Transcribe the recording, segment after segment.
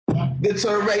The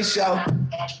Tarell Show.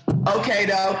 Okay,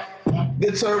 though.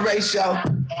 The Tarell Show.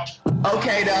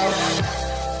 Okay, though.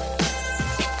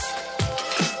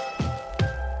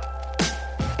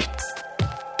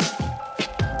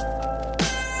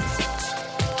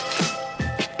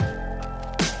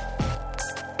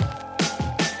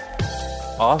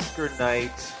 Oscar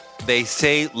night. They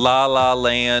say La La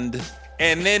Land.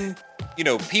 And then,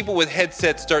 people with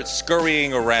headsets start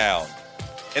scurrying around.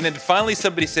 And then finally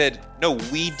somebody said, no,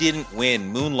 we didn't win.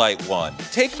 Moonlight won.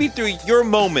 Take me through your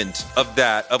moment of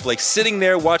that, of like sitting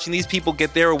there watching these people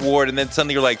get their award. And then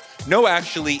suddenly you're like, no,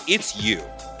 actually, it's you.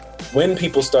 When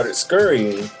people started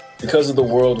scurrying, because of the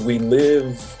world we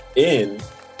live in,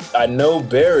 I know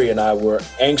Barry and I were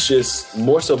anxious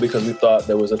more so because we thought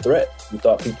there was a threat. We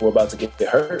thought people were about to get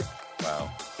hurt.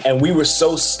 Wow. And we were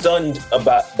so stunned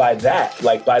by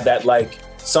that,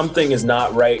 something is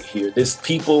not right here. This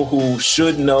people who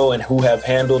should know and who have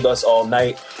handled us all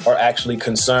night are actually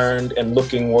concerned and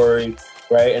looking worried,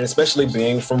 right? And especially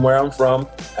being from where I'm from,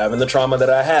 having the trauma that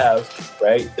I have,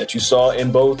 right? That you saw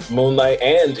in both Moonlight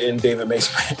and in David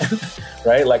Makes Man,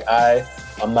 right?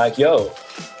 I'm like, yo,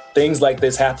 things like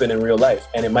this happen in real life,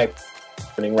 and it might be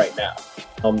happening right now.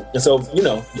 And so,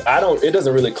 it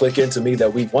doesn't really click into me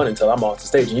that we've won until I'm off the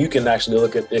stage. And you can actually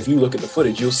if you look at the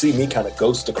footage, you'll see me kind of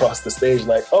ghost across the stage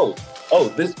like,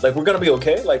 this, we're going to be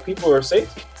okay. Like, people are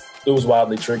safe. It was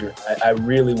wildly triggering. I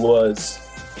really was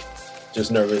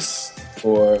just nervous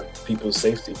for people's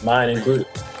safety, mine included.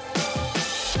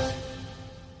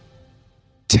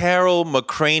 Tarell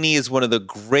McCraney is one of the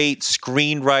great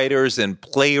screenwriters and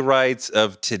playwrights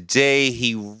of today.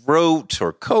 He wrote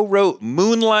or co-wrote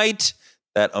Moonlight,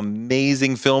 that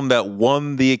amazing film that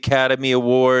won the Academy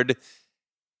Award.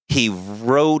 He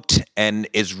wrote and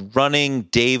is running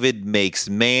David Makes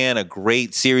Man, a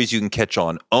great series you can catch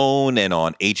on OWN and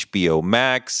on HBO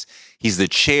Max. He's the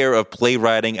chair of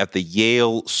playwriting at the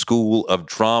Yale School of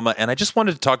Drama. And I just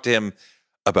wanted to talk to him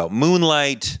about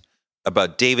Moonlight,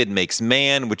 about David Makes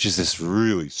Man, which is this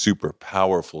really super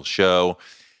powerful show,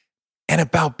 and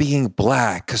about being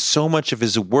Black, because so much of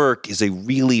his work is a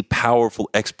really powerful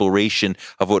exploration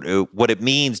of what it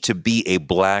means to be a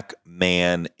Black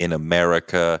man in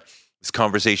America. This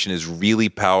conversation is really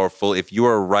powerful. If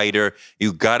you're a writer,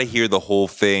 you got to hear the whole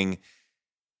thing.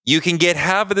 You can get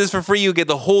half of this for free. You get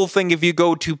the whole thing if you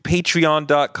go to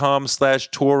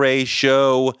patreon.com/Torre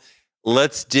Show.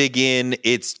 Let's dig in.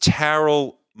 It's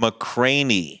Tarell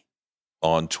McCraney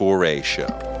on Torre Show.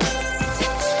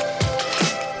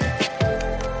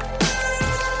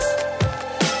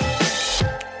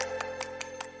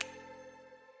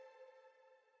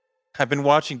 I've been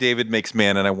watching David Makes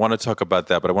Man, and I want to talk about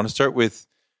that, but I want to start with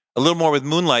a little more with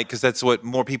Moonlight, because that's what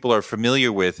more people are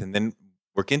familiar with, and then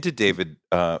work into David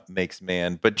Makes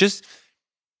Man. But just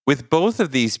with both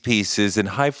of these pieces, and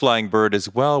High Flying Bird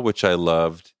as well, which I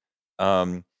loved,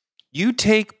 you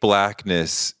take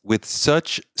Blackness with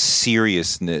such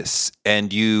seriousness,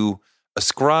 and you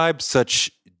ascribe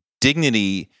such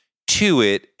dignity to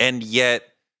it, and yet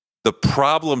the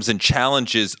problems and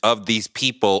challenges of these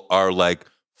people are like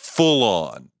full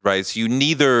on, right? So you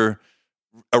neither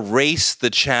erase the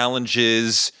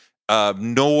challenges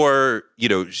nor,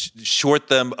 short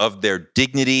them of their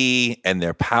dignity and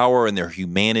their power and their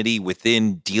humanity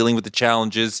within dealing with the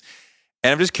challenges.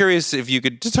 And I'm just curious if you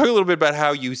could just talk a little bit about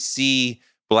how you see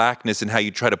Blackness and how you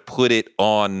try to put it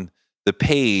on the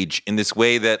page in this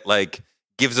way that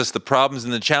gives us the problems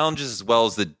and the challenges as well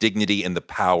as the dignity and the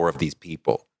power of these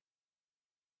people.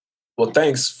 Well,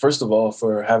 thanks, first of all,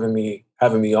 for having me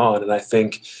on. And I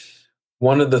think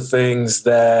one of the things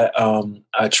that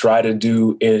I try to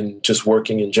do in just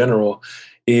working in general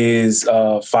is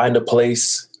find a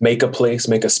place, make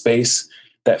a space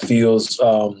that feels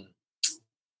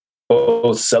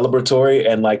both celebratory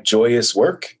and joyous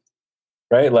work,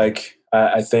 right?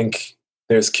 I think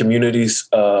there's communities.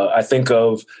 I think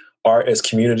of art as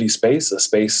community space,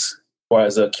 or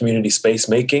as a community space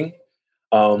making.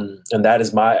 And that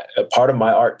is a part of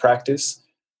my art practice.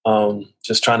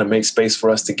 Just trying to make space for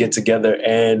us to get together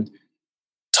and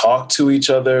talk to each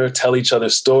other, tell each other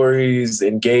stories,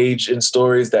 engage in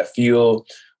stories that feel,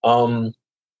 like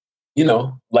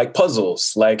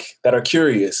puzzles, that are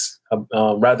curious,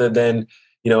 rather than,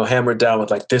 hammered down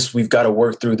with this, we've got to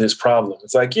work through this problem.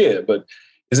 It's yeah, but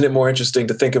isn't it more interesting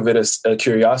to think of it as a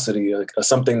curiosity,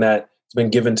 something that's been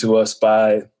given to us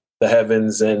by the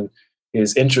heavens and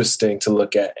is interesting to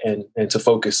look at and to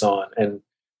focus on. And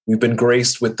we've been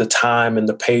graced with the time and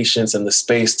the patience and the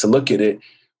space to look at it.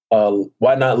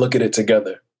 Why not look at it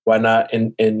together? Why not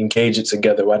engage it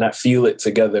together? Why not feel it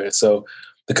together? And so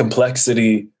the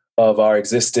complexity of our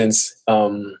existence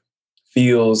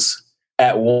feels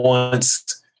at once,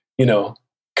 you know,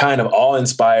 kind of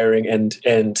awe-inspiring, and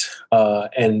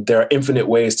there are infinite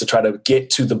ways to try to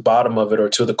get to the bottom of it, or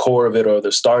to the core of it, or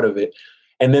the start of it.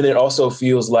 And then it also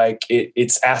feels like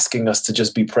it's asking us to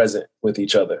just be present with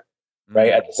each other,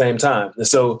 right, at the same time. And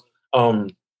so,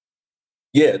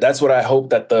 yeah, that's what I hope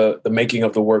that the making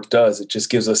of the work does. It just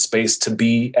gives us space to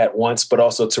be at once, but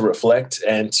also to reflect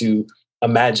and to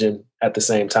imagine at the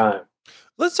same time.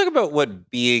 Let's talk about what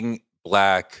being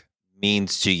Black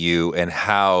means to you and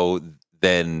how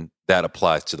then that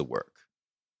applies to the work.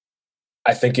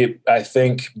 I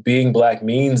think being Black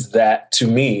means that to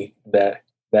me, that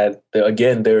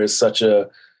again, there is such a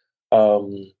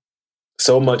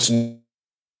so much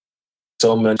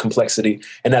complexity,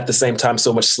 and at the same time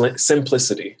so much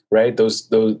simplicity, right? The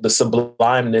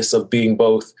sublimeness of being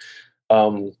both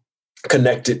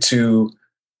connected to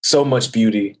so much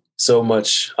beauty, so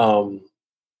much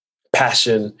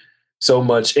passion, so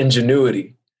much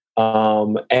ingenuity,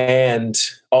 and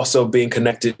also being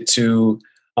connected to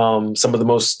some of the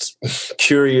most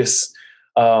curious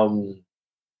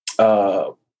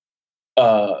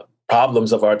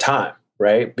problems of our time,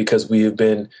 right? Because we have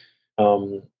been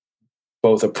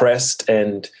both oppressed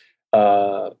and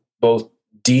both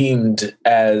deemed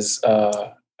as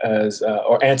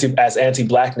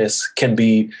anti-Blackness can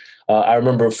be. I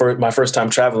remember my first time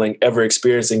traveling, ever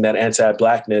experiencing that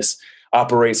anti-Blackness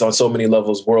operates on so many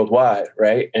levels worldwide,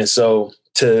 right? And so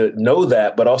to know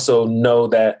that, but also know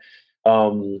that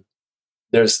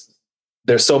there's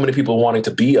so many people wanting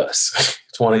to be us,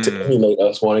 wanting to emulate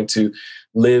us, wanting to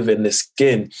live in this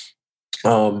skin.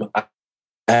 I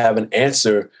have an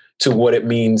answer to what it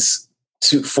means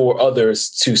for others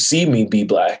to see me be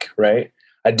Black, right?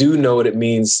 I do know what it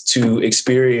means to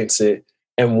experience it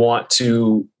and want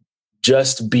to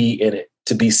just be in it,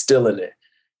 to be still in it,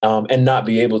 and not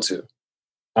be able to.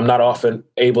 I'm not often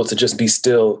able to just be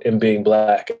still in being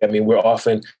Black. I mean, we're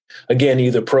often, again,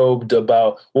 either probed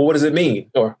about, well, what does it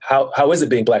mean? Or how is it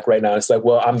being Black right now? It's like,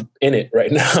 well, I'm in it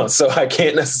right now. So I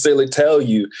can't necessarily tell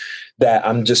you that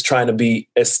I'm just trying to be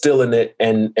as still in it.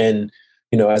 And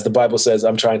you know, as the Bible says,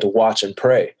 I'm trying to watch and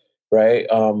pray, right?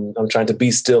 I'm trying to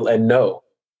be still and know,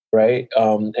 right?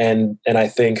 And I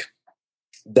think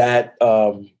that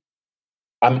I'm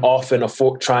often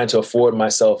trying to afford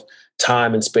myself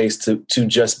time and space to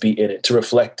just be in it, to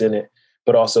reflect in it,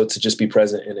 but also to just be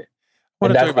present in it.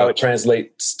 And that's how it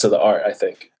translates to the art, I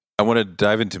think. I want to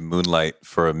dive into Moonlight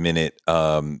for a minute.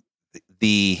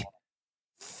 The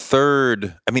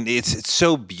third, I mean, it's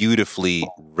so beautifully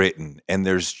written, and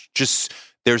there's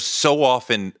so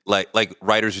often like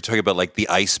writers who talk about like the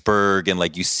iceberg, and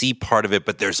like you see part of it,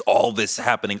 but there's all this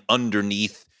happening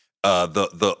underneath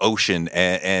the ocean,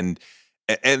 and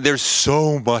there's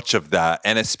so much of that,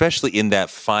 and especially in that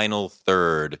final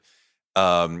third,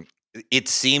 it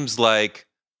seems like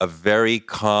a very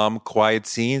calm, quiet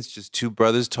scene. It's just two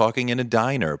brothers talking in a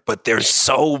diner, but there's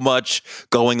so much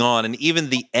going on, and even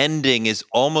the ending is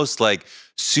almost like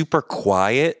super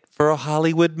quiet for a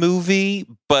Hollywood movie,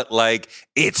 but like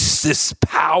it's this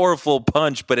powerful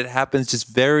punch, but it happens just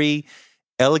very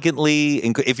elegantly.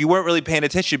 And if you weren't really paying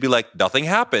attention, you'd be like, nothing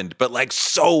happened, but like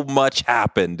so much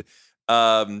happened.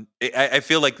 I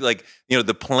feel like you know,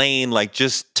 the plane like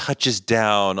just touches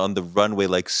down on the runway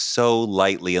like so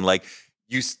lightly, and like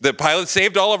the pilot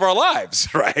saved all of our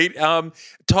lives, right?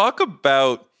 Talk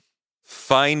about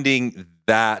finding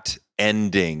that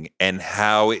ending and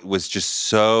how it was just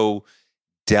so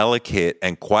delicate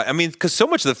and quiet. I mean, because so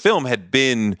much of the film had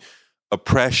been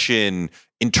oppression,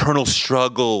 internal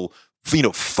struggle, you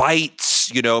know,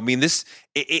 fights, you know. I mean,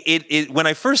 when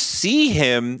I first see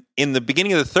him in the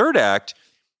beginning of the third act,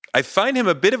 I find him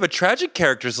a bit of a tragic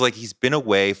character. It's like he's been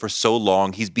away for so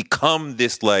long. He's become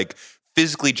this like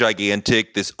physically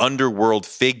gigantic, this underworld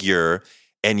figure,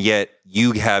 and yet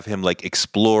you have him like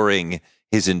exploring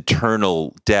his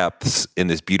internal depths in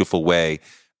this beautiful way.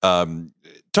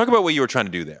 Talk about what you were trying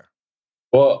to do there.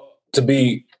 Well, to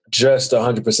be just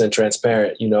 100%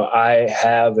 transparent, you know, I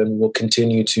have and will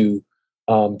continue to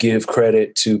give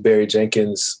credit to Barry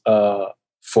Jenkins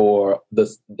for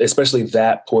especially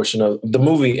that portion of the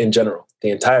movie in general,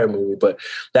 the entire movie, but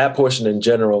that portion in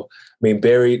general. I mean,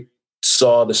 Barry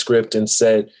saw the script and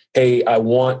said, hey, I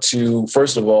want to,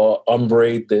 first of all,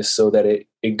 unbraid this so that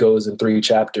it goes in 3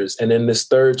 chapters. And in this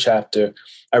third chapter,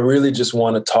 I really just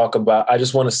want to talk about, I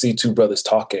just want to see two brothers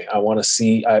talking. I want to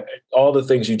see all the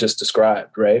things you just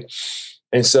described, right?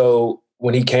 And so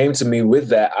when he came to me with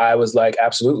that, I was like,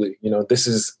 absolutely, you know, this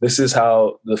is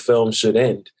how the film should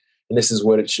end. And this is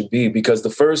what it should be. Because the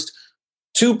first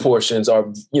two portions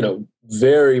are,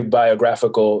 very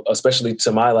biographical, especially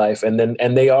to my life. And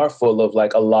they are full of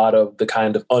like a lot of the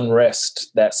kind of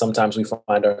unrest that sometimes we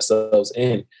find ourselves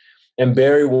in. And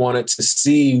Barry wanted to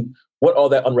see what all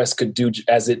that unrest could do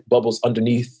as it bubbles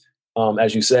underneath,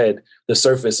 as you said, the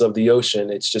surface of the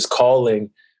ocean. It's just calling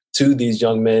to these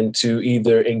young men to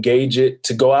either engage it,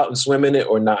 to go out and swim in it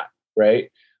or not,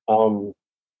 right?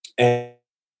 And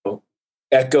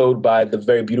echoed by the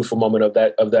very beautiful moment of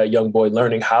that young boy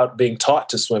learning being taught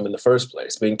to swim in the first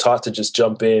place, being taught to just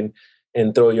jump in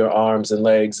and throw your arms and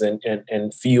legs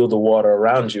and feel the water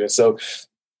around you. And so,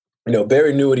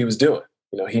 Barry knew what he was doing.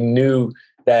 He knew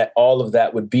that all of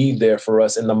that would be there for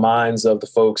us in the minds of the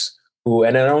folks who,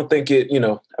 and I don't think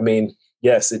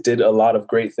yes, it did a lot of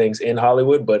great things in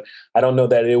Hollywood, but I don't know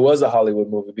that it was a Hollywood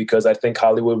movie, because I think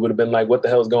Hollywood would have been like, what the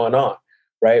hell is going on?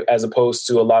 Right. As opposed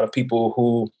to a lot of the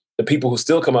people who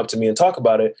still come up to me and talk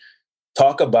about it,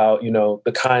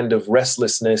 the kind of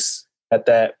restlessness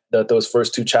that those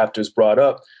first two chapters brought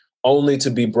up, only to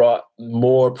be brought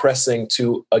more pressing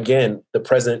to, again, the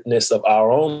presentness of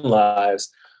our own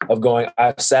lives, of going,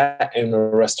 I've sat in a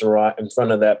restaurant in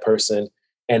front of that person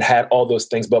and had all those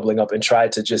things bubbling up and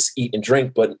tried to just eat and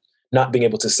drink, but not being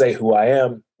able to say who I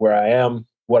am, where I am,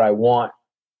 what I want.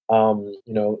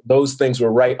 Those things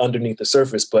were right underneath the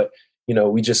surface, but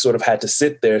we just sort of had to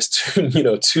sit there,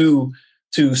 two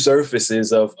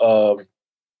surfaces of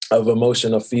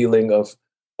emotion, of feeling,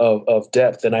 of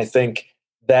depth. And I think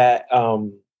that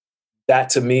that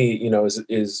to me,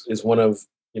 is one of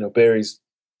Barry's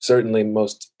certainly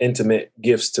most intimate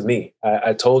gifts to me.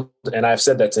 I told, and I've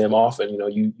said that to him often.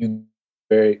 You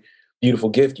very beautiful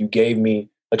gift. You gave me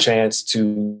a chance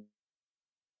to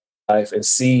life and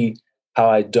see how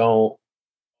I don't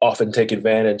often take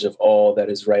advantage of all that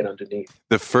is right underneath.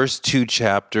 The first two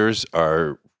chapters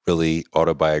are really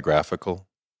autobiographical.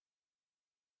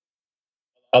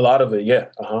 A lot of it, yeah.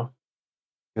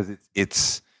 Because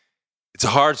it's a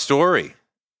hard story,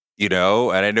 and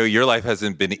I know your life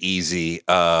hasn't been easy.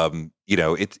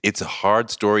 It's a hard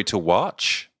story to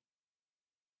watch.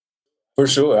 For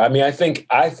sure. I think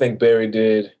Barry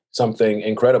did something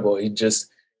incredible. He just,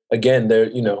 again,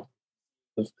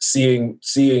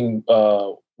 seeing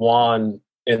Juan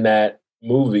in that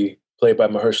movie played by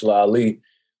Mahershala Ali,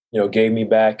 gave me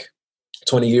back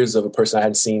 20 years of a person I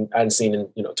hadn't seen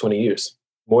in 20 years,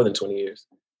 more than 20 years.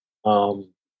 And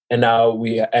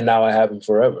now I have him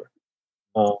forever.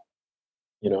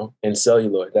 In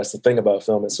celluloid. That's the thing about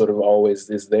film; it sort of always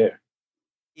is there.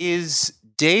 Is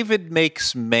David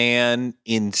Makes Man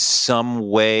in some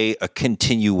way a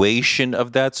continuation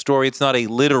of that story? It's not a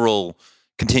literal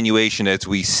continuation as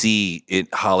we see in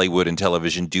Hollywood and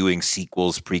television doing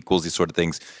sequels, prequels, these sort of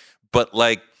things. But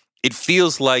it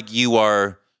feels like you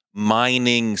are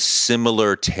mining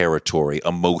similar territory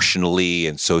emotionally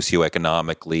and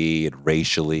socioeconomically and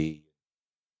racially.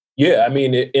 Yeah,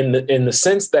 in the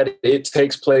sense that it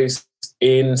takes place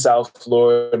in South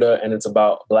Florida and it's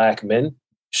about Black men,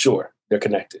 sure, they're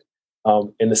connected.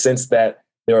 In the sense that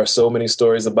there are so many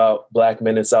stories about Black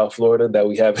men in South Florida that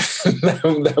we have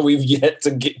that we've yet to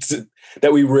get to,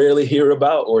 that we rarely hear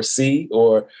about or see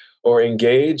or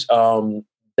engage.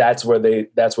 That's where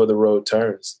the road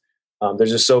turns.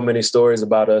 There's just so many stories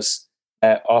about us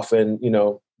that often,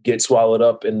 get swallowed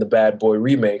up in the Bad Boy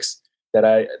remakes that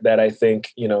I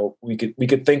think, we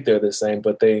could think they're the same,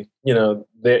 but they're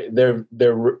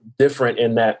different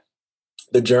in that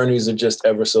the journeys are just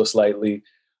ever so slightly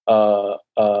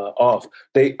off.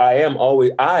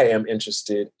 I am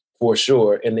interested for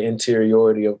sure in the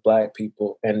interiority of Black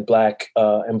people and Black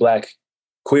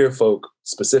queer folk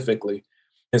specifically.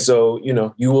 And so,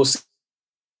 you will see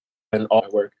in all my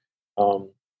work,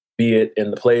 be it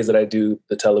in the plays that I do,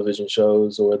 the television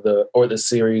shows or the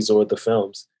series or the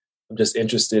films. I'm just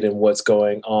interested in what's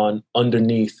going on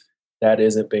underneath that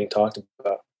isn't being talked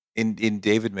about. In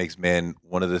David Makes Man,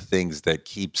 one of the things that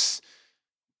keeps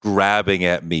grabbing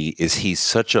at me is he's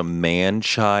such a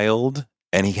man-child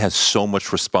and he has so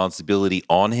much responsibility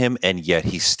on him, and yet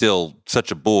he's still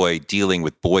such a boy dealing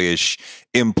with boyish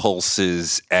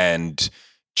impulses and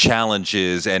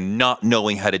challenges and not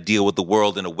knowing how to deal with the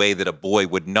world in a way that a boy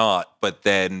would not. But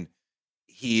then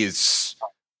he is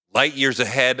light years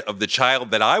ahead of the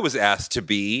child that I was asked to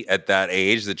be at that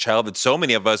age, the child that so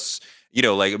many of us,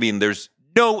 there's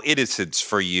no innocence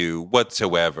for you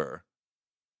whatsoever.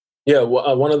 Yeah,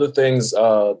 well, one of the things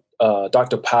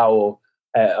Dr. Powell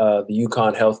at the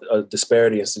UConn Health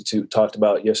Disparity Institute talked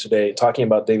about yesterday, talking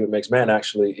about David Makes Man,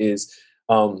 actually, is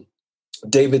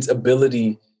David's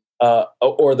ability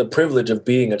or the privilege of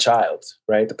being a child,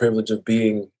 right? The privilege of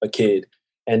being a kid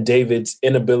and David's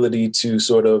inability to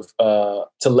sort of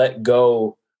to let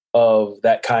go of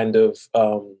that kind of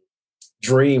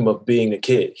dream of being a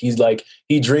kid. He's like,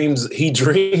 he dreams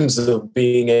of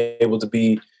being able to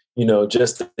be,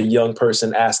 just a young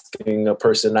person asking a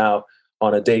person out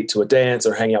on a date to a dance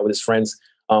or hanging out with his friends,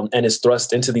 and is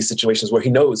thrust into these situations where he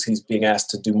knows he's being asked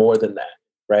to do more than that,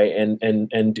 right?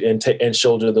 And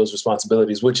shoulder those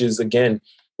responsibilities, which is again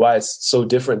why it's so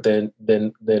different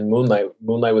than Moonlight.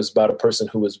 Moonlight was about a person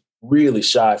who was really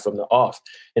shy from the off,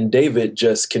 and David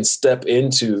just can step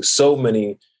into so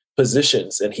many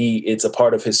positions, and it's a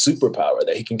part of his superpower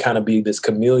that he can kind of be this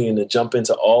chameleon and jump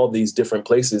into all these different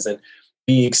places and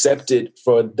be accepted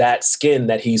for that skin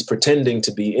that he's pretending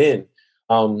to be in.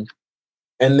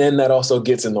 And then that also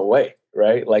gets in the way,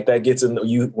 right? Like that gets in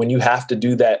you when you have to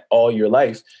do that all your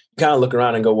life. You kind of look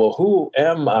around and go, well, who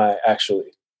am I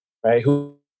actually, right?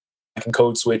 Who I can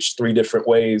code switch 3 different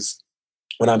ways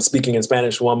when I'm speaking in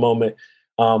Spanish one moment,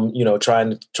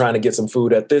 trying to get some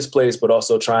food at this place, but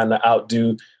also trying to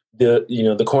outdo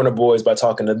the corner boys by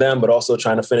talking to them, but also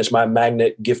trying to finish my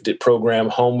magnet gifted program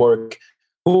homework.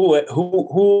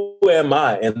 Who am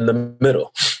I in the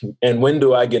middle? And when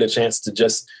do I get a chance to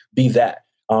just be that?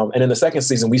 And in the second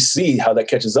season, we see how that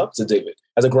catches up to David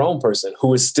as a grown person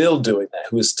who is still doing that,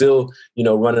 who is still,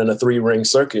 running a 3-ring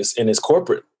circus in his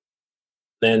corporate.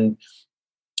 And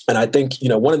I think,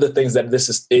 one of the things that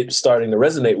it's starting to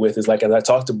resonate with is like, as I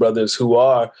talk to brothers who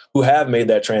have made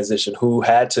that transition, who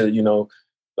had to,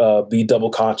 be double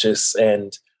conscious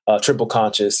and triple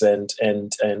conscious and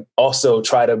also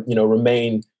try to,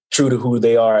 remain true to who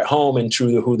they are at home and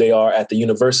true to who they are at the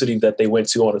university that they went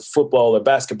to on a football or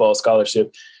basketball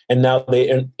scholarship. And now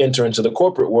they enter into the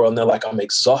corporate world and they're like, I'm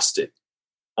exhausted.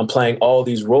 I'm playing all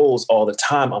these roles all the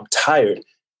time. I'm tired.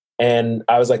 And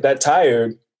I was like, that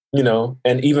tired,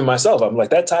 and even myself, I'm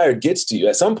like, that tired gets to you.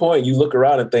 At some point you look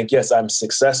around and think, yes, I'm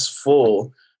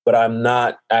successful, but I'm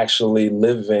not actually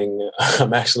living.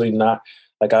 I'm actually not.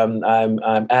 Like I'm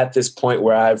at this point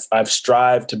where I've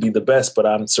strived to be the best, but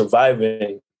I'm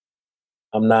surviving.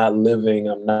 I'm not living.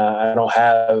 I don't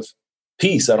have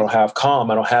peace. I don't have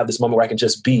calm. I don't have this moment where I can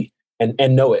just be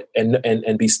and know it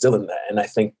and be still in that. And I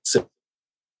think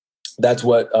that's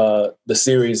what the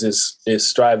series is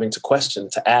striving to question,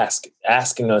 to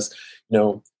asking us,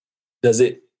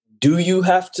 do you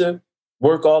have to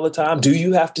work all the time? Do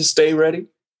you have to stay ready?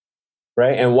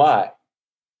 Right. And why?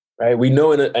 Right. We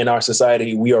know in our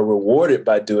society, we are rewarded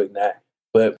by doing that,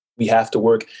 but we have to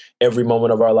work every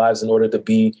moment of our lives in order to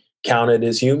be counted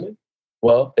as human.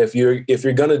 Well, if you're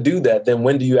going to do that, then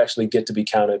when do you actually get to be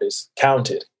counted?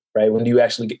 Right. When do you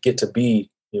actually get to be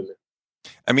human?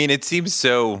 I mean, it seems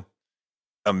so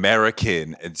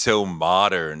American and so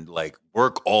modern, like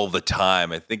work all the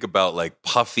time. I think about like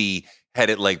Puffy had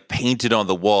it like painted on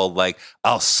the wall, like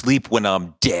I'll sleep when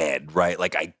I'm dead, right?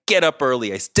 Like I get up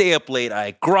early, I stay up late,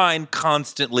 I grind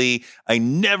constantly, I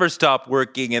never stop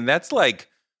working. And that's like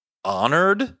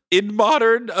honored in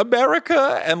modern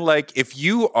America. And like, if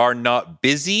you are not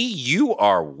busy, you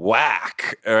are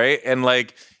whack, all right? And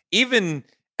like, even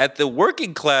at the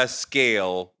working class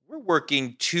scale, we're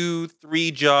working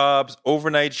 2-3 jobs,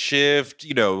 overnight shift,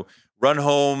 run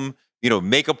home,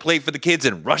 make a plate for the kids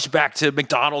and rush back to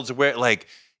McDonald's, where like,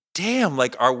 damn,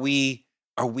 like, are we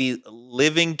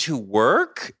living to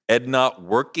work and not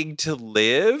working to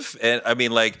live? And I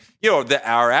mean, like,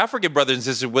 our African brothers and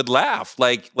sisters would laugh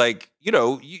like,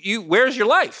 you where's your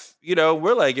life?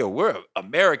 We're like, we're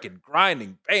American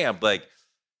grinding, bam, like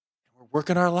we're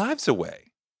working our lives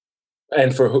away.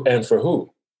 And for who?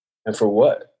 And for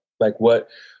what? Like, what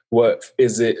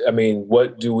is it? I mean,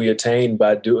 what do we attain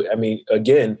by doing? I mean,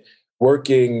 again,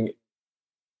 working,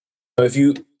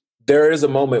 there is a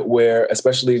moment where,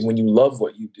 especially when you love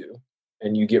what you do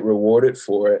and you get rewarded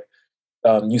for it,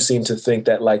 you seem to think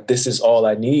that like, this is all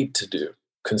I need to do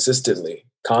consistently,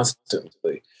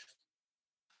 constantly.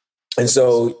 And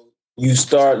so you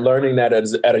start learning that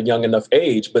at a young enough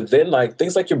age, but then like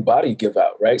things like your body give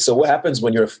out, right? So what happens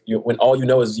when when all you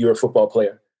know is you're a football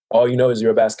player, all you know is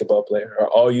you're a basketball player, or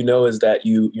all you know is that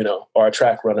you are a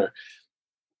track runner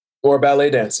or a ballet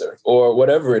dancer or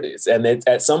whatever it is. And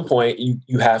at some point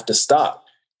you have to stop,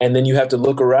 and then you have to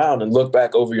look around and look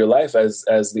back over your life, as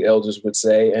the elders would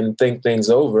say, and think things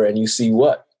over. And you see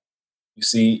what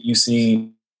you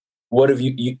see. What have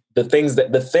the things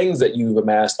that you've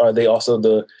amassed, are they also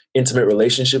the intimate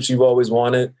relationships you've always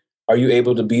wanted? Are you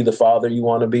able to be the father you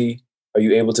want to be? Are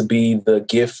you able to be the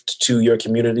gift to your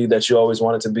community that you always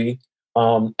wanted to be?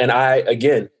 And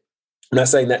I'm not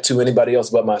saying that to anybody else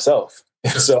but myself.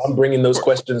 So I'm bringing those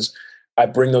questions. I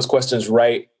bring those questions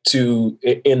right to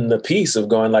in the piece of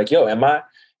going like, yo, am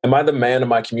am I the man in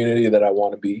my community that I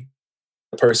want to be?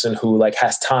 The person who like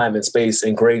has time and space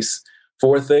and grace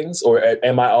for things? Or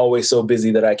am I always so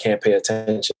busy that I can't pay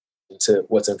attention to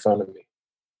what's in front of me?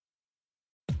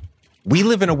 We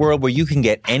live in a world where you can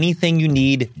get anything you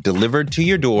need delivered to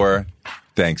your door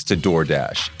thanks to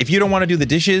DoorDash. If you don't want to do the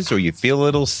dishes or you feel a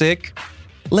little sick,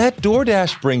 let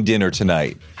DoorDash bring dinner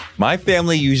tonight. My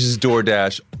family uses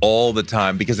DoorDash all the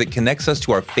time because it connects us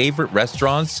to our favorite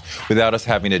restaurants without us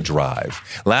having to drive.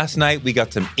 Last night, we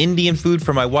got some Indian food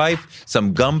for my wife,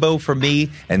 some gumbo for me,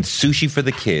 and sushi for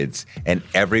the kids. And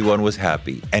everyone was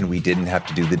happy, and we didn't have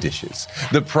to do the dishes.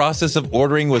 The process of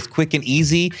ordering was quick and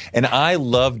easy, and I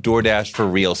love DoorDash for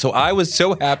real. So I was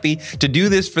so happy to do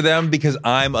this for them because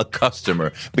I'm a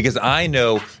customer, because I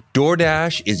know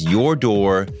DoorDash is your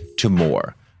door to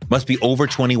more. Must be over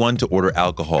 21 to order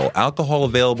alcohol. Alcohol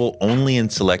available only in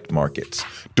select markets.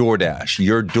 DoorDash,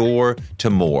 your door to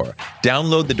more.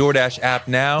 Download the DoorDash app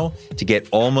now to get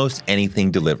almost anything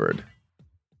delivered.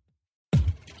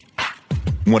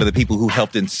 One of the people who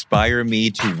helped inspire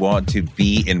me to want to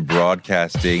be in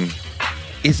broadcasting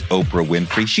is Oprah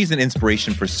Winfrey. She's an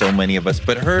inspiration for so many of us,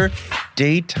 but her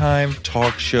daytime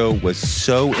talk show was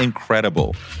so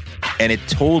incredible. And it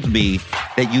told me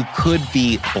that you could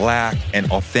be Black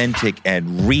and authentic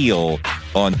and real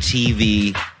on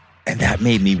TV. And that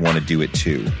made me want to do it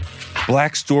too.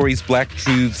 Black Stories, Black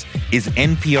Truths is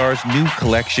NPR's new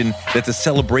collection that's a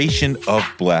celebration of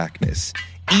Blackness.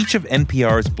 Each of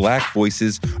NPR's Black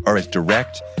voices are as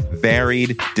direct,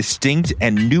 varied, distinct,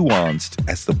 and nuanced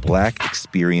as the Black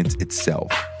experience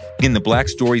itself. In the Black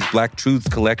Stories, Black Truths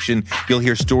collection, you'll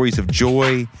hear stories of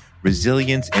joy,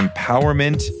 resilience,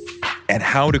 empowerment, and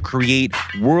how to create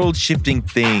world-shifting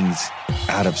things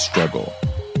out of struggle.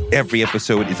 Every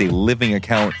episode is a living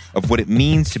account of what it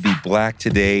means to be Black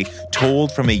today,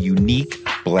 told from a unique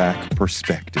Black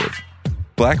perspective.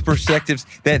 Black perspectives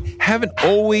that haven't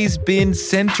always been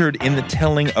centered in the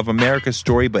telling of America's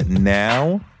story, but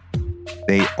now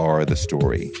they are the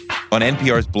story. On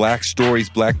NPR's Black Stories,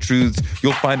 Black Truths,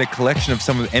 you'll find a collection of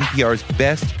some of NPR's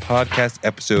best podcast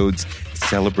episodes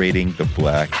celebrating the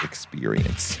Black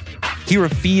experience. Hear a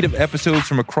feed of episodes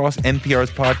from across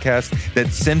NPR's podcasts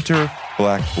that center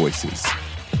Black voices.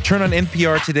 Turn on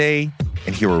NPR today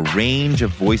and hear a range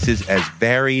of voices as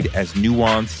varied, as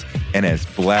nuanced, and as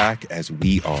Black as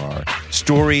we are.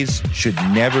 Stories should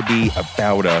never be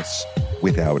about us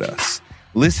without us.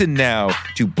 Listen now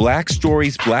to Black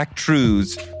Stories, Black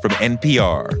Truths from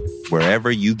NPR, wherever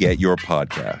you get your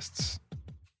podcasts.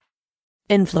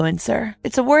 Influencer.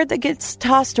 It's a word that gets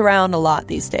tossed around a lot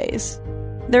these days.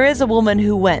 There is a woman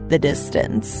who went the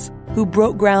distance, who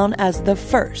broke ground as the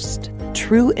first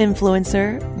true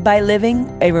influencer by living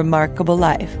a remarkable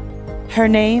life. Her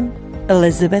name,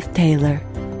 Elizabeth Taylor.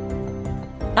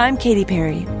 I'm Katy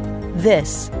Perry.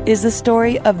 This is the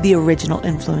story of the original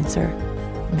influencer.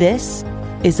 This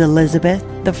is Elizabeth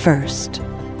the First.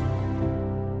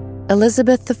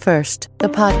 Elizabeth the First, the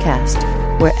podcast,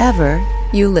 wherever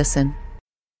you listen.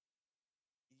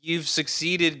 You've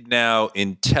succeeded now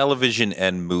in television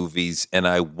and movies, and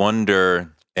I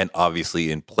wonder, and obviously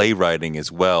in playwriting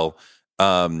as well,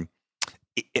 I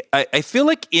feel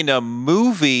like in a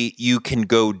movie, you can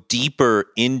go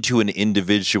deeper into an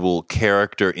individual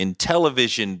character. In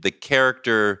television, the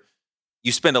character,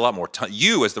 you spend a lot more time,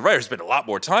 you as the writer spend a lot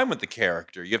more time with the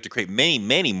character. You have to create many,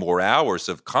 many more hours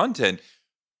of content,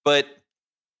 but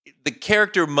the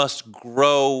character must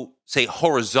grow, say,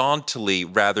 horizontally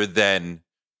rather than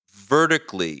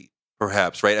vertically,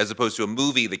 perhaps, right? As opposed to a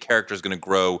movie, the character is going to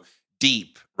grow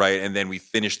deep, right? And then we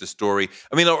finish the story.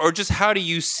 I mean, or just how do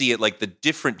you see it, like the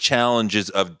different challenges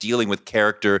of dealing with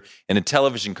character in a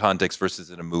television context versus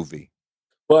in a movie?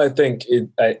 Well, I think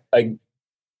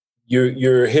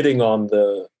you're hitting on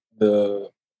the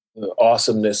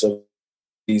awesomeness of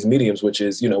these mediums, which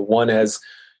is, one has,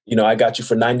 I got you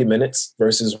for 90 minutes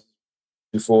versus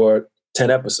for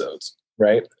 10 episodes.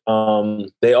 Right.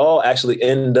 They all actually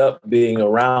end up being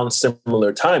around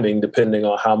similar timing, depending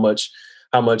on how much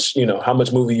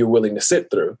movie you're willing to sit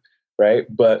through. Right.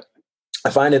 But I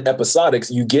find in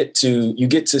episodics, you get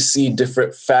to see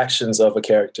different factions of a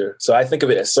character. So I think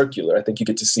of it as circular. I think you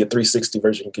get to see a 360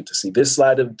 version. You get to see this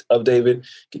side of David,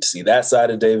 get to see that side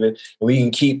of David. And we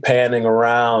can keep panning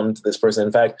around this person.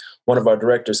 In fact, one of our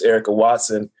directors, Erica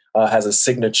Watson, has a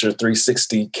signature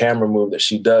 360 camera move that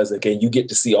she does. Again, you get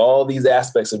to see all these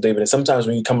aspects of David. And sometimes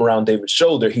when you come around David's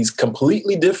shoulder, he's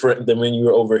completely different than when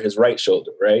you're over his right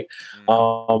shoulder, right?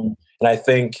 Mm-hmm. And I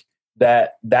think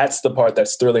that's the part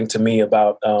that's thrilling to me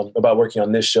about working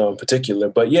on this show in particular.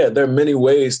 But yeah, there are many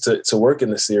ways to work in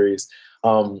the series.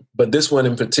 But this one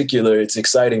in particular, it's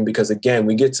exciting because again,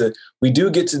 we do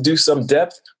get to do some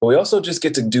depth, but we also just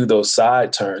get to do those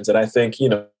side turns. And I think,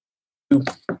 you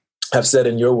have said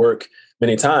in your work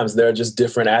many times, there are just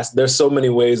there's so many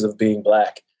ways of being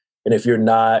Black. And if you're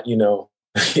not,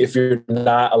 if you're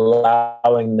not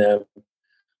allowing them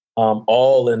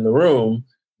all in the room,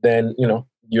 then,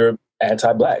 you're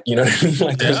anti-Black. You know what I mean?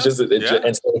 Like there's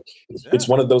and so it's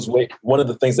one of those one of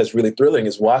the things that's really thrilling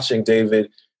is watching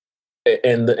David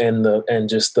and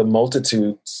just the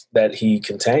multitudes that he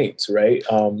contains, right?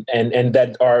 And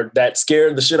that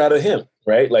scared the shit out of him,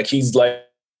 right? Like he's like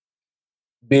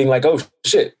being like, oh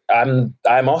shit, I'm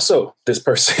also this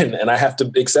person, and I have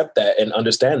to accept that and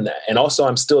understand that. And also,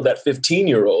 I'm still that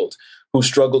 15-year-old who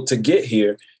struggled to get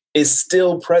here, is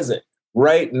still present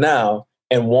right now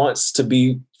and wants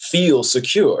to feel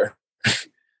secure.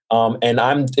 And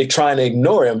I'm trying to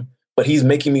ignore him, but he's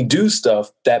making me do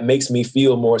stuff that makes me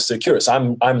feel more secure.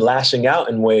 So I'm lashing out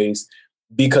in ways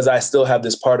because I still have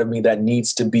this part of me that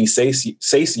needs to be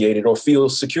satiated or feel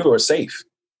secure or safe.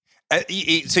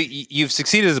 So you've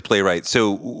succeeded as a playwright,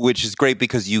 which is great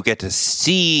because you get to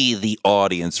see the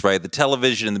audience, right? The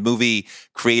television and the movie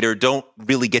creator don't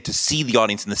really get to see the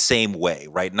audience in the same way,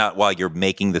 right? Not while you're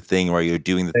making the thing or you're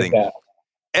doing the thing. God.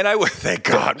 And thank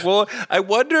God. Well, I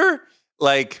wonder,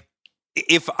 like,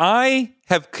 if I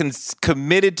have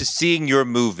committed to seeing your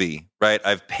movie, right?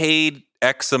 I've paid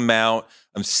X amount.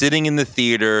 I'm sitting in the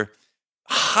theater.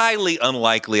 Highly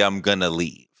unlikely I'm gonna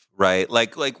leave. Right?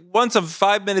 Like once I'm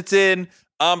 5 minutes in,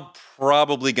 I'm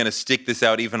probably going to stick this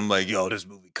out. Even I'm like, yo, this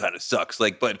movie kind of sucks.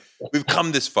 But we've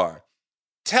come this far.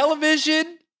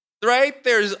 Television, right?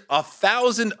 There's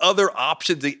 1,000 other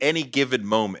options at any given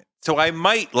moment. So I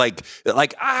might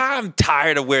I'm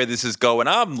tired of where this is going.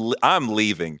 I'm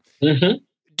leaving. Mm-hmm.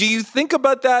 Do you think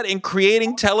about that in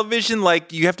creating television?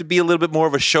 Like you have to be a little bit more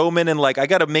of a showman and I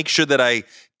got to make sure that I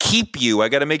keep you. I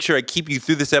got to make sure I keep you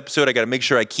through this episode. I got to make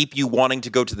sure I keep you wanting to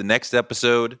go to the next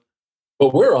episode. Well,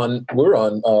 we're on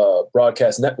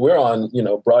broadcast we're on,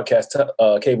 broadcast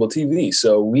cable TV.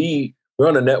 So we're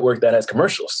on a network that has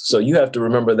commercials. So you have to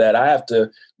remember that I have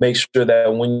to make sure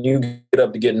that when you get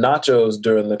up to get nachos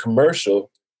during the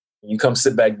commercial, you come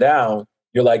sit back down,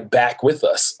 you're back with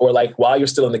us, or while you're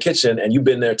still in the kitchen and you've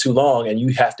been there too long and you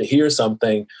have to hear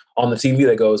something on the TV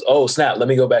that goes, oh snap, let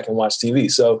me go back and watch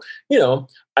TV. So,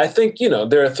 I think,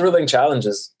 there are thrilling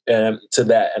challenges to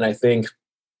that. And I think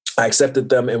I accepted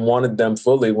them and wanted them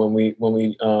fully when we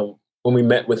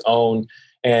met with OWN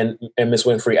and Miss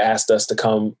Winfrey asked us to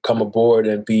come aboard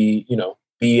and be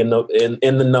in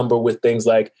the number with things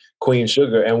like Queen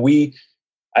Sugar. And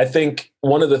I think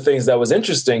one of the things that was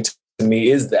interesting to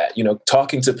me is that,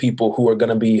 talking to people who are going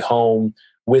to be home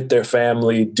with their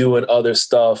family, doing other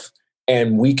stuff,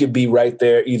 and we could be right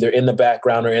there either in the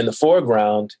background or in the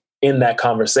foreground in that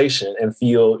conversation and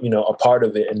feel, a part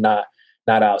of it and not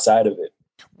outside of it.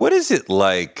 What is it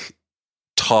like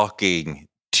talking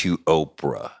to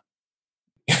Oprah?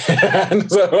 So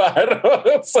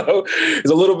it's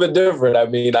a little bit different. I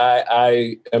mean,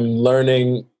 I am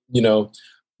learning,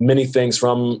 many things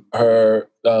from her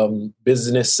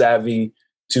business savvy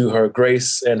to her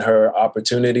grace and her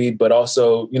opportunity, but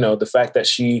also, the fact that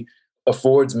she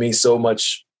affords me so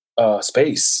much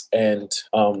space and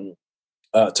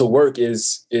to work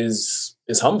is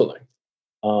humbling.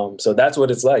 So that's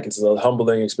what it's like. It's a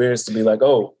humbling experience to be like,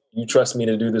 oh, you trust me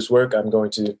to do this work. I'm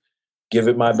going to give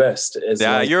it my best.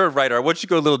 You're a writer. I want you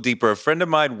to go a little deeper. A friend of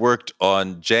mine worked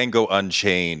on Django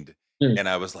Unchained. And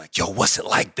I was like, yo, what's it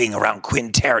like being around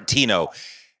Quentin Tarantino?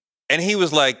 And he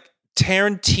was like,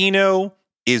 Tarantino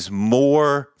is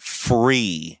more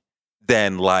free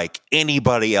than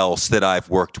anybody else that I've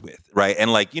worked with, right?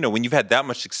 And when you've had that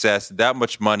much success, that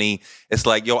much money, it's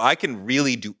like, yo, I can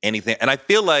really do anything. And I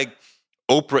feel like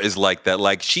Oprah is like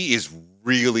that. She is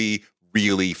really,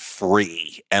 really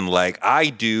free. And I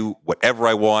do whatever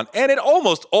I want. And it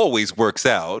almost always works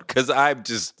out because I'm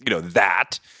just,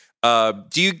 that.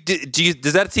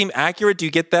 Does that seem accurate? Do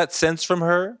you get that sense from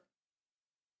her?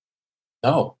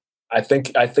 No, I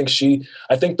think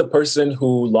the person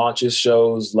who launches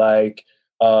shows like,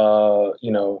 What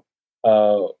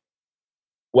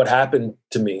Happened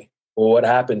to Me or What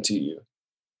Happened to You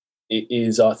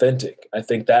is authentic. I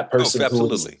think that person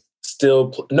who is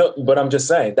still, no, but I'm just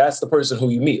saying that's the person who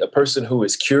you meet, a person who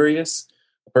is curious,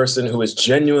 a person who is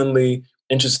genuinely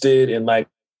interested in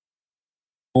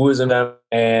who is in them,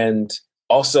 and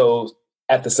also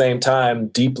at the same time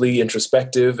deeply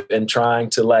introspective and trying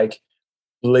to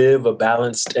live a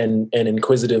balanced and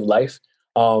inquisitive life,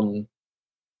 and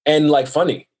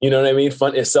funny, you know what I mean?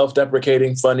 Fun is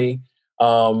self-deprecating, funny,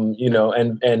 You know,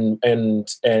 and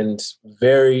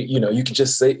very, you know, you could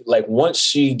just say, like, once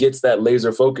she gets that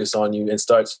laser focus on you and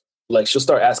starts, like, she'll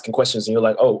start asking questions and you're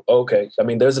like, oh, okay. I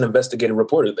mean, there's an investigative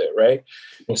reporter there, right?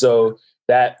 And so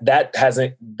that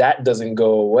doesn't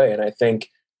go away. And I think,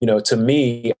 you know, to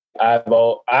me,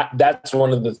 that's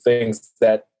one of the things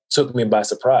that took me by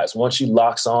surprise. Once she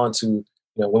locks on to, you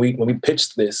know, when we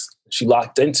pitched this, she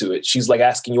locked into it. She's like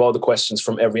asking you all the questions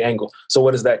from every angle. So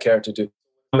what does that character do?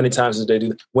 How many times did they do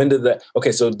that? When did that?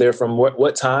 Okay, so they're from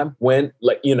what time? When?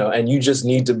 Like, you know, and you just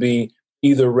need to be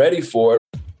either ready for it.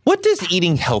 What does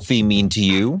eating healthy mean to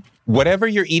you? Whatever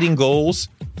your eating goals,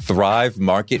 Thrive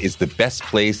Market is the best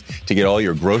place to get all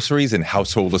your groceries and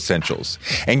household essentials.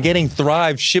 And getting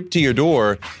Thrive shipped to your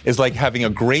door is like having a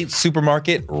great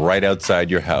supermarket right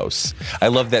outside your house. I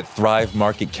love that Thrive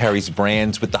Market carries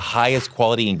brands with the highest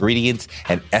quality ingredients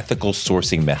and ethical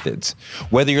sourcing methods.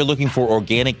 Whether you're looking for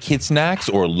organic kid snacks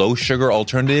or low sugar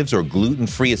alternatives or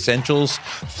gluten-free essentials,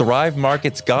 Thrive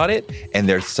Market's got it, and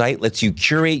their site lets you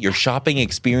curate your shopping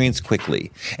experience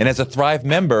quickly. And as a Thrive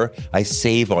member, I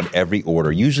save on every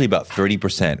order, usually about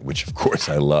 30%, which of course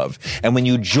I love. And when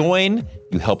you join,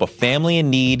 you help a family in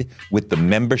need with the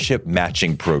membership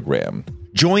matching program.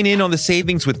 Join in on the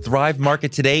savings with Thrive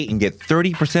Market today and get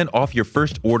 30% off your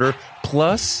first order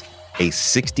plus a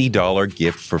 $60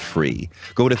 gift for free.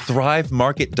 Go to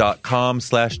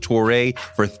thrivemarket.com/Touré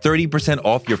for 30%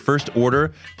 off your first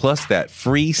order plus that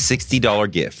free $60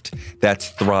 gift. That's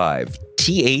Thrive,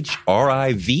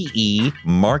 THRIVE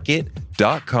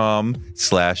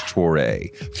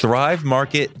market.com/Touré.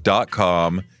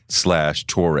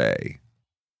 thrivemarket.com/Touré.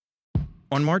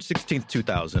 On March 16,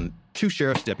 2000, 2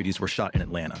 sheriff's deputies were shot in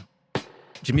Atlanta.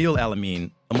 Jamil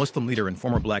Al-Amin, a Muslim leader and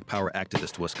former Black Power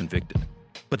activist, was convicted.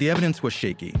 But the evidence was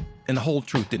shaky, and the whole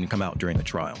truth didn't come out during the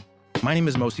trial. My name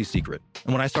is Mosi Secret,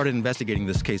 and when I started investigating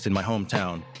this case in my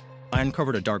hometown, I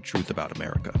uncovered a dark truth about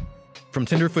America. From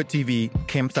Tenderfoot TV,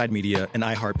 Campside Media, and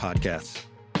iHeart Podcasts,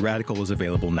 Radical is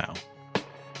available now.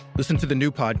 Listen to the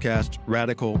new podcast,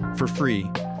 Radical, for free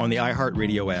on the iHeart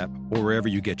Radio app or wherever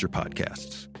you get your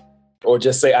podcasts. Or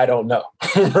just say, I don't know,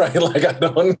 right? Like, I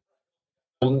don't,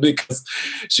 because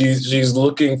she's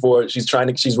looking for,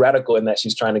 she's radical in that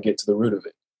she's trying to get to the root of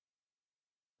it.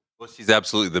 Well, she's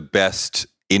absolutely the best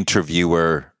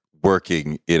interviewer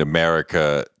working in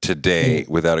America today.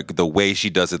 Without the way she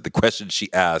does it, the questions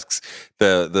she asks,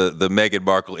 the Meghan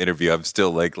Markle interview, I'm still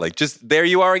like just there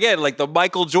you are again, like the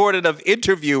Michael Jordan of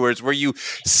interviewers. Were you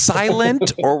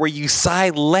silent or were you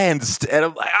silenced? And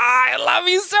I'm like, I love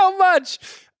you so much.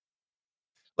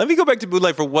 Let me go back to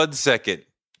Moonlight for 1 second.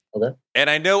 Okay.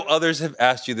 And I know others have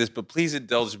asked you this, but please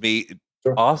indulge me.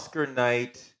 Sure. Oscar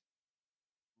night.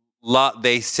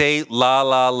 They say La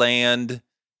La Land,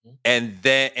 and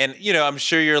you know, I'm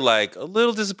sure you're like a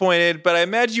little disappointed, but I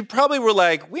imagine you probably were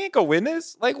like, we ain't gonna win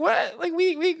this. Like what? Like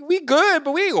we good,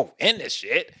 but we ain't gonna win this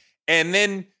shit. And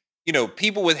then, you know,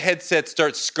 people with headsets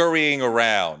start scurrying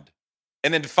around.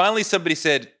 And then finally somebody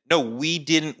said, no, we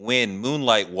didn't win.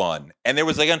 Moonlight won. And there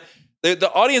was like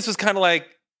the audience was kind of like,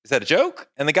 is that a joke?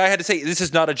 And the guy had to say, this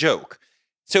is not a joke.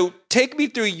 So take me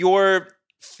through your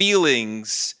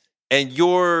feelings and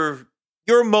your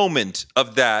moment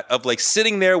of that, of like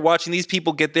sitting there watching these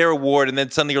people get their award, and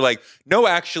then suddenly you're like, no,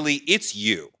 actually, it's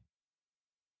you.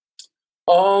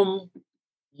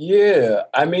 Yeah.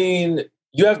 I mean,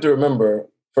 you have to remember,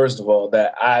 first of all,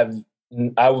 that I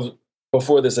was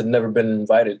before this had never been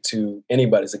invited to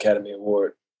anybody's Academy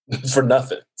Award for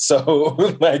nothing. So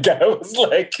like I was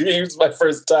like, it was my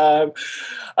first time.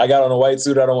 I got on a white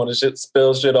suit. I don't want to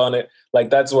spill shit on it. Like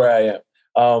that's where I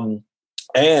am.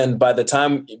 And by the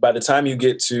time you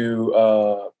get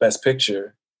to Best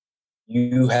Picture,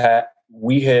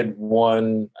 we had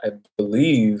won, I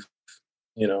believe,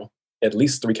 you know, at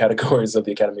least 3 categories of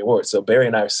the Academy Award. So Barry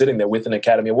and I are sitting there with an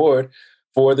Academy Award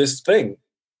for this thing.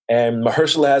 And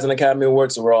Mahershala has an Academy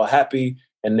Award, so we're all happy.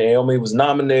 And Naomi was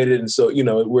nominated. And so, you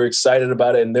know, we're excited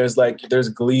about it. And there's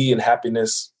glee and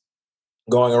happiness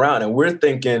going around. And we're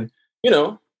thinking, you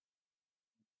know,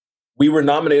 we were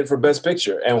nominated for Best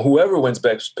Picture. And whoever wins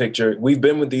Best Picture, we've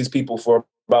been with these people for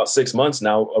about 6 months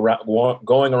now,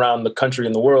 going around the country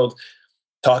and the world,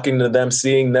 talking to them,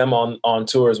 seeing them on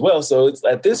tour as well. So it's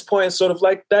at this point, it's sort of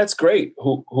like, that's great.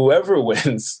 Whoever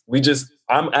wins,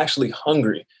 I'm actually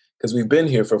hungry because we've been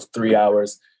here for 3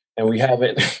 hours. And we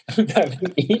haven't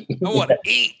eaten. I want to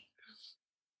eat.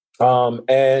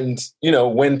 And you know,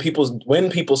 when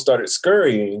people started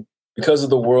scurrying because of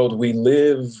the world we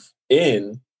live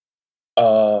in,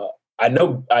 I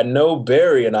know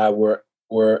Barry and I were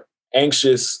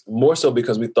anxious more so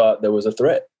because we thought there was a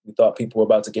threat. We thought people were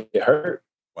about to get hurt.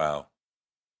 Wow.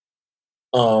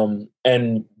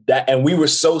 And we were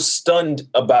so stunned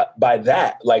by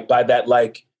that,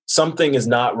 like something is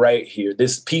not right here.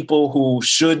 This people who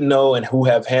should know and who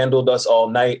have handled us all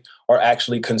night are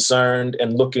actually concerned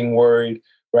and looking worried,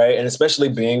 right? And especially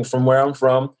being from where I'm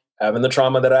from, having the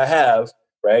trauma that I have,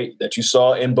 right? That you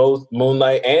saw in both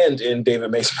Moonlight and in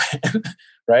David Makes Man,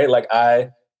 right? Like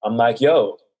I'm like,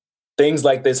 yo, things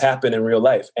like this happen in real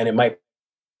life, and it might be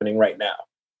happening right now.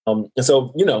 And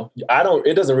so,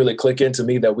 it doesn't really click into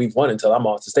me that we've won until I'm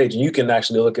off the stage. And you can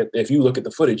actually if you look at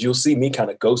the footage, you'll see me kind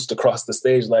of ghost across the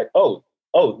stage like, oh,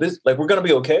 this, like, we're going to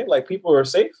be okay. Like, people are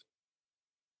safe.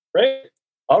 Right.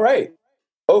 All right.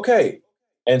 Okay.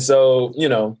 And so,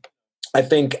 I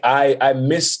think I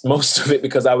missed most of it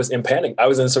because I was in panic. I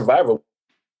was in survival.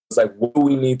 It's like, what do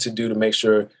we need to do to make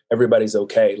sure everybody's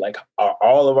okay? Like, are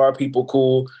all of our people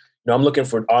cool? I'm looking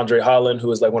for Andre Holland,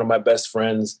 who is like one of my best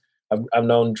friends. I've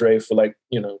known Dre for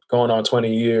going on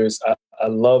 20 years. I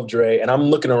love Dre, and I'm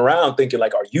looking around thinking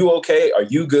like, are you okay? Are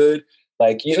you good?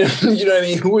 Like, you know what I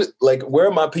mean? Where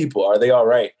are my people? Are they all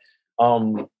right?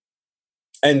 And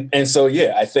so,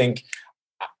 yeah, I think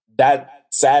that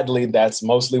sadly, that's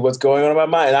mostly what's going on in my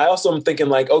mind. And I also am thinking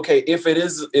like, okay,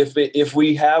 if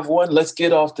we have one, let's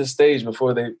get off the stage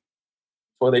before they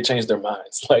change their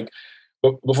minds. Like,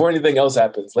 before anything else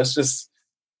happens, let's just,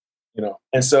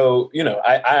 and so,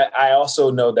 I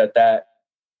also know that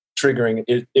triggering,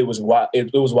 it was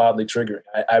wildly triggering.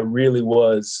 I really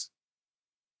was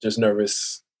just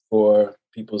nervous for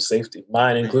people's safety,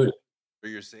 mine included. For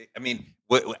your safety. I mean,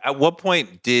 at what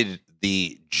point did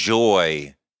the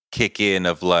joy kick in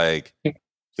of like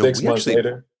 6 months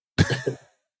later?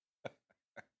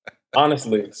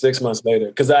 Honestly, 6 months later,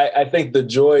 because I think the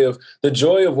joy of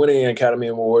winning an Academy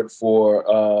Award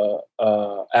for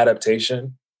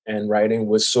adaptation and writing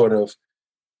was sort of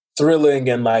thrilling,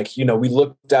 and we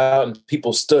looked out and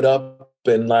people stood up,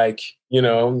 and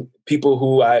people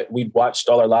who we'd watched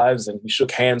all our lives, and we shook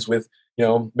hands with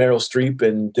Meryl Streep,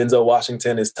 and Denzel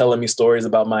Washington is telling me stories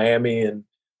about Miami, and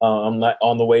I'm not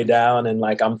on the way down, and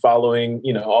I'm following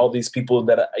all these people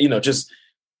that just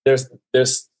there's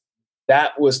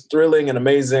that was thrilling and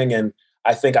amazing, and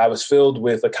I think I was filled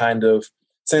with a kind of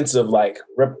sense of like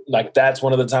that's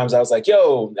one of the times I was like,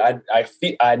 yo, I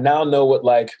now know what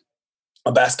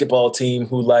a basketball team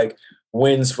who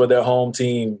wins for their home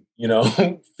team,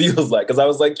 feels like. Because I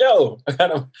was like, yo, I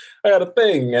got a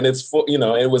thing, and it's for,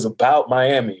 it was about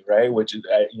Miami, right? Which is,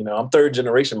 I'm third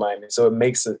generation Miami, so it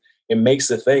makes a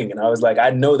thing. And I was like,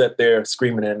 I know that they're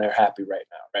screaming and they're happy right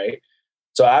now, right?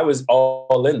 So I was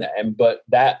all in that, but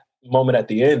that moment at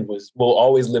the end will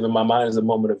always live in my mind as a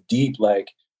moment of deep,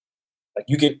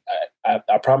 you can,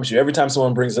 I promise you, every time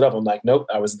someone brings it up, I'm like, nope,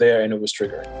 I was there and it was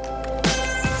triggering.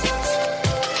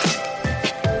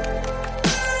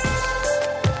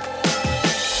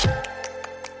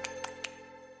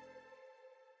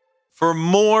 For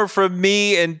more from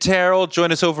me and Tarell,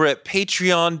 join us over at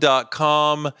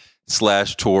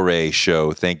patreon.com/Touré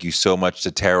Show. Thank you so much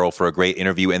to Tarell for a great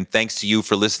interview, and thanks to you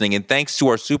for listening, and thanks to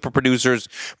our super producers,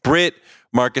 Britt,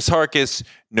 Marcus Harkis,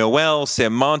 Noel,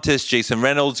 Sam Montes, Jason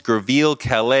Reynolds, Gerville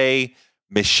Calais,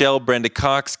 Michelle Brenda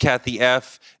Cox, Kathy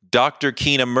F., Dr.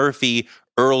 Keena Murphy,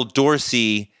 Earl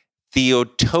Dorsey, Theo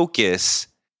Tokis,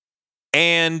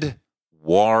 and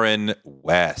Warren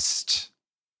West.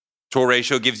 Touré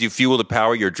Show gives you fuel to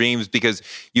power your dreams, because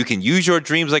you can use your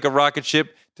dreams like a rocket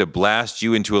ship to blast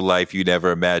you into a life you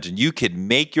never imagined. You can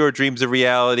make your dreams a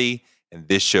reality, and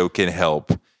this show can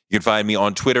help. You can find me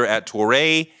on Twitter at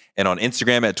Touré, and on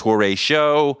Instagram at Touré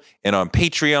Show, and on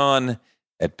Patreon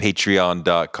at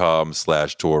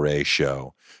patreon.com/Touré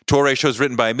Show. Touré Show is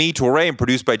written by me, Touré, and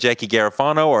produced by Jackie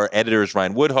Garifano. Our editor is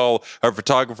Ryan Woodhull. Our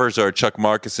photographers are Chuck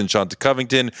Marcus and Shanta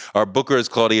Covington. Our booker is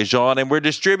Claudia Jean, and we're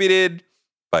distributed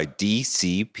by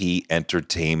DCP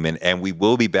Entertainment. And we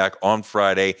will be back on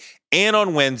Friday and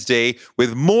on Wednesday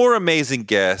with more amazing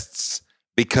guests,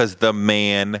 because the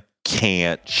man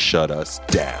can't shut us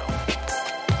down.